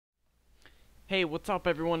Hey, what's up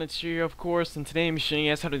everyone, it's Shiri of course, and today I'm showing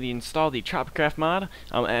you guys how to install the Tropicraft mod.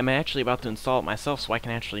 I'm actually about to install it myself so I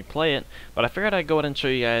can actually play it, but I figured I'd go ahead and show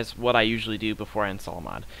you guys what I usually do before I install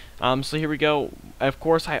a mod. So here we go. Of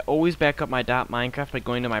course, I always back up my .minecraft by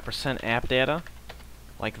going to my %app data,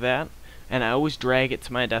 like that, and I always drag it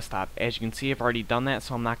to my desktop. As you can see, I've already done that,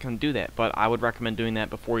 so I'm not going to do that, but I would recommend doing that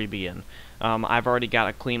before you begin. I've already got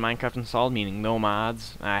a clean Minecraft installed, meaning no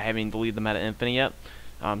mods. I haven't deleted the Meta Infinite yet.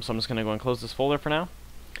 So I'm just going to go and close this folder for now.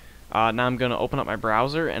 Now I'm going to open up my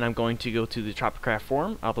browser and I'm going to go to the Tropicraft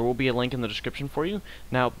forum. There will be a link in the description for you.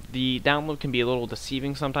 Now the download can be a little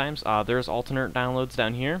deceiving sometimes. There's alternate downloads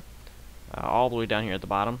down here, all the way down here at the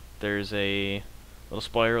bottom. There's a little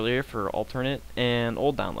spoiler here for alternate and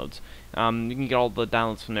old downloads. You can get all the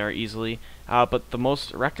downloads from there easily, but the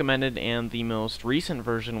most recommended and the most recent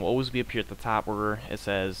version will always be up here at the top where it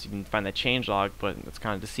says you can find that changelog, but it's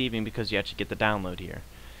kind of deceiving because you actually get the download here.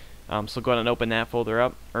 So go ahead and open that folder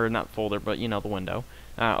up, or not folder, but you know, the window.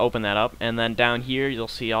 Open that up, and then down here you'll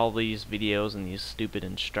see all these videos and these stupid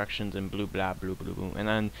instructions and blue blah blue blue blue. And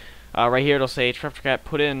then right here it'll say Tropicraft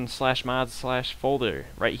put in /mods/folder.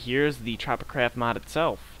 Right here is the Tropicraft mod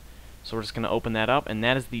itself. So we're just going to open that up, and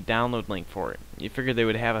that is the download link for it. You figured they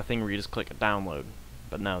would have a thing where you just click a download,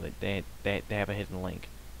 but no, they have a hidden link.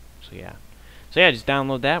 So yeah, just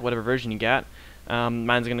download that, whatever version you got.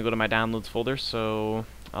 Mine's going to go to my downloads folder, so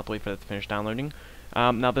I'll have to wait for that to finish downloading.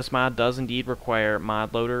 Now this mod does indeed require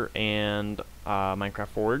Modloader and Minecraft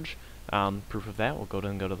Forge. Proof of that, we'll go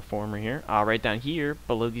to the forum right here. Right down here,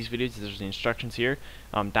 below these videos, there's the instructions here.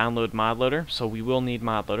 Download Modloader, so we will need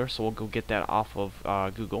Modloader, so we'll go get that off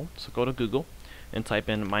of Google. So go to Google and type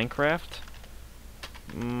in Minecraft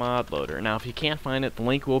Modloader. Now if you can't find it, the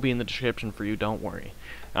link will be in the description for you, don't worry.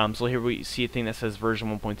 So here we see a thing that says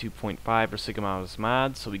version 1.2.5 or Sigma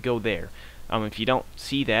Mods, so we go there. If you don't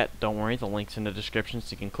see that, don't worry, the link's in the description,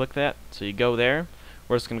 so you can click that. So you go there.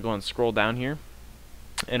 We're just going to go and scroll down here.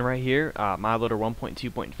 And right here, Modloader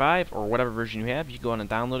 1.2.5, or whatever version you have, you go on and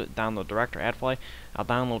download it, download direct or AdFly. I'll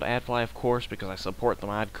download AdFly, of course, because I support the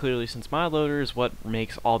mod clearly, since Modloader is what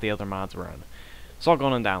makes all the other mods run. So I'll go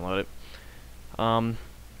on and download it. So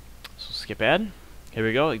skip ad. Here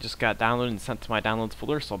we go, it just got downloaded and sent to my downloads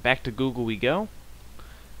folder, so back to Google we go.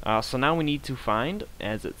 So now we need to find,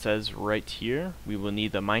 as it says right here, we will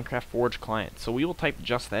need the Minecraft Forge client. So we will type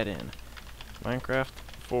just that in. Minecraft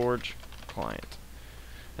Forge client.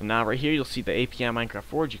 And now right here you'll see the API Minecraft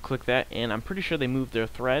Forge. You click that, and I'm pretty sure they moved their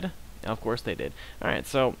thread. Of course they did. Alright,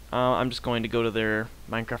 so I'm just going to go to their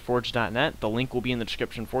minecraftforge.net. The link will be in the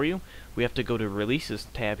description for you. We have to go to Releases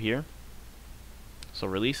tab here. So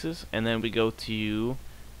Releases, and then we go to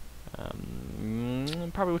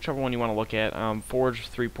probably whichever one you want to look at. Forge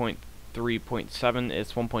 3.3.7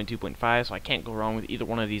 is 1.2.5, so I can't go wrong with either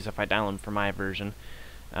one of these if I download for my version.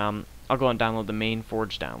 I'll go and download the main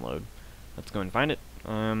Forge download. Let's go and find it.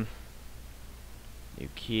 You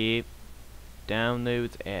keep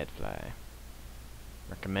downloads AdFly.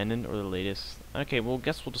 Recommended or the latest? Okay, well,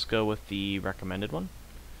 guess we'll just go with the recommended one.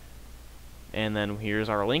 And then here's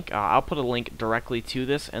our link. I'll put a link directly to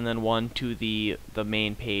this, and then one to the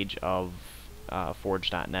main page of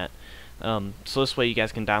forge.net. So this way you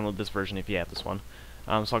guys can download this version if you have this one.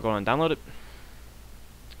 So I'll go and download it.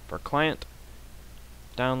 For client,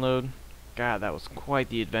 download. God, that was quite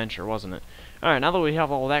the adventure, wasn't it? Alright, now that we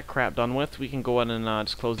have all that crap done with, we can go ahead and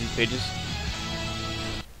just close these pages.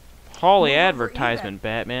 Holy advertisement,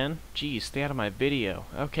 Batman. Jeez, stay out of my video.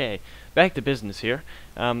 Okay, back to business here.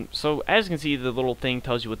 So as you can see, the little thing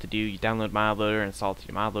tells you what to do. You download Modloader, install it to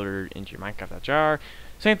your Modloader into your Minecraft.jar.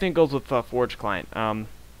 Same thing goes with Forge client.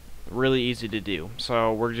 Really easy to do.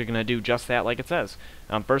 So we're just gonna do just that, like it says.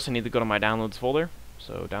 First, I need to go to my downloads folder.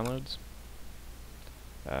 So downloads.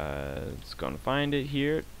 Let's go and find it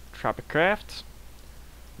here. Tropicraft,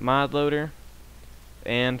 Modloader,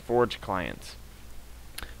 and Forge clients.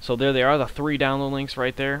 So there they are, the three download links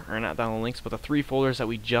right there, or not download links, but the three folders that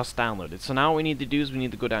we just downloaded. So now what we need to do is we need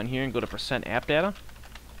to go down here and go to %app data,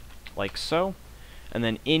 like so. And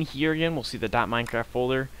then in here again, we'll see the .minecraft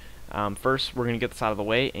folder. First, we're going to get this out of the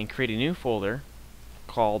way and create a new folder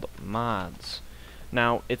called mods.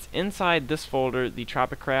 Now, it's inside this folder, the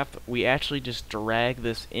Tropicraft. We actually just drag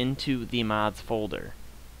this into the mods folder.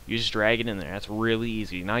 You just drag it in there. That's really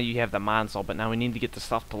easy. Now you have the mod installed, but now we need to get the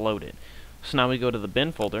stuff to load it. So now we go to the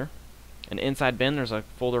bin folder, and inside bin there's a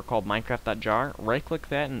folder called minecraft.jar. Right click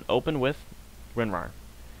that and open with WinRAR.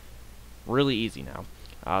 Really easy now.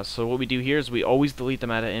 So what we do here is we always delete the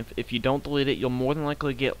meta. If you don't delete it, you'll more than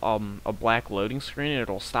likely get a black loading screen, and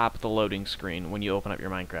it'll stop the loading screen when you open up your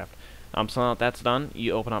Minecraft. So now that that's done,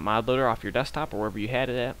 you open up Modloader off your desktop or wherever you had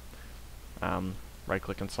it at. Right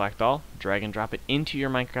click and select all, drag and drop it into your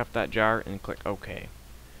Minecraft.jar and click OK.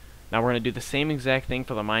 Now we're going to do the same exact thing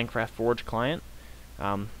for the Minecraft Forge client.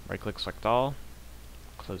 Right click, select all,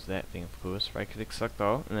 close that thing of course, right click, select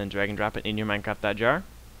all, and then drag and drop it in your Minecraft.jar.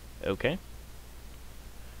 OK.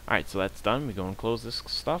 Alright, so that's done. We go and close this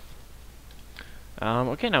stuff.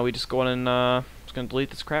 Okay, now we just go on and just going to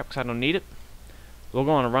delete this crap because I don't need it. We'll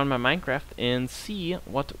go on and run my Minecraft and see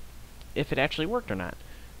if it actually worked or not.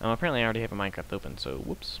 Apparently I already have a Minecraft open, so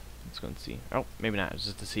whoops. Let's go and see. Oh, maybe not. It's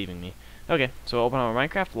just deceiving me. Okay, so open up my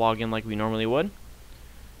Minecraft, log in like we normally would.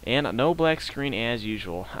 And no black screen as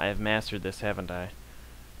usual. I have mastered this, haven't I?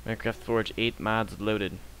 Minecraft Forge 8 mods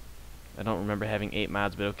loaded. I don't remember having 8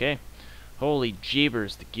 mods, but okay. Holy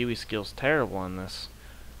jeebers, the GUI skill's terrible on this.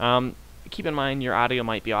 Keep in mind your audio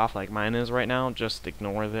might be off like mine is right now. Just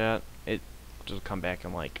ignore that. It just come back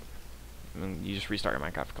and you just restart your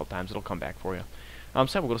Minecraft a couple times, it'll come back for you.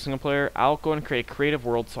 So we'll go to single player. I'll go and create a creative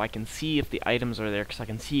world so I can see if the items are there, because I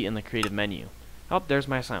can see it in the creative menu. Oh, there's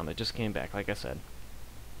my sound. It just came back, like I said.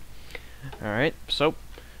 Alright, so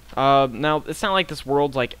now it's not like this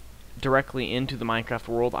world's like directly into the Minecraft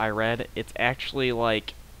world I read. It's actually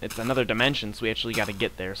like it's another dimension, so we actually got to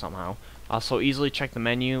get there somehow. So easily check the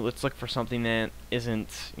menu. Let's look for something that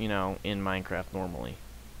isn't, you know, in Minecraft normally.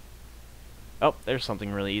 Oh, there's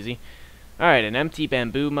something really easy. Alright, an empty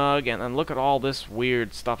bamboo mug, and then look at all this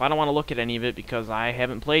weird stuff. I don't want to look at any of it because I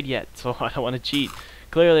haven't played yet, so I don't want to cheat.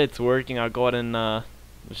 Clearly it's working. I'll go ahead and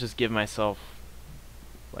let's just give myself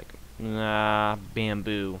like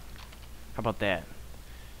bamboo. How about that?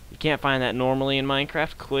 You can't find that normally in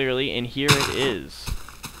Minecraft, clearly, and here it is.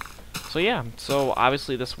 So yeah, so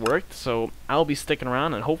obviously this worked, so I'll be sticking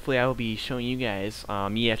around, and hopefully I will be showing you guys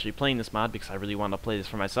me actually playing this mod, because I really want to play this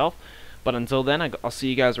for myself. But until then, I'll see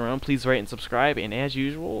you guys around. Please rate and subscribe, and as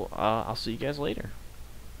usual, I'll see you guys later.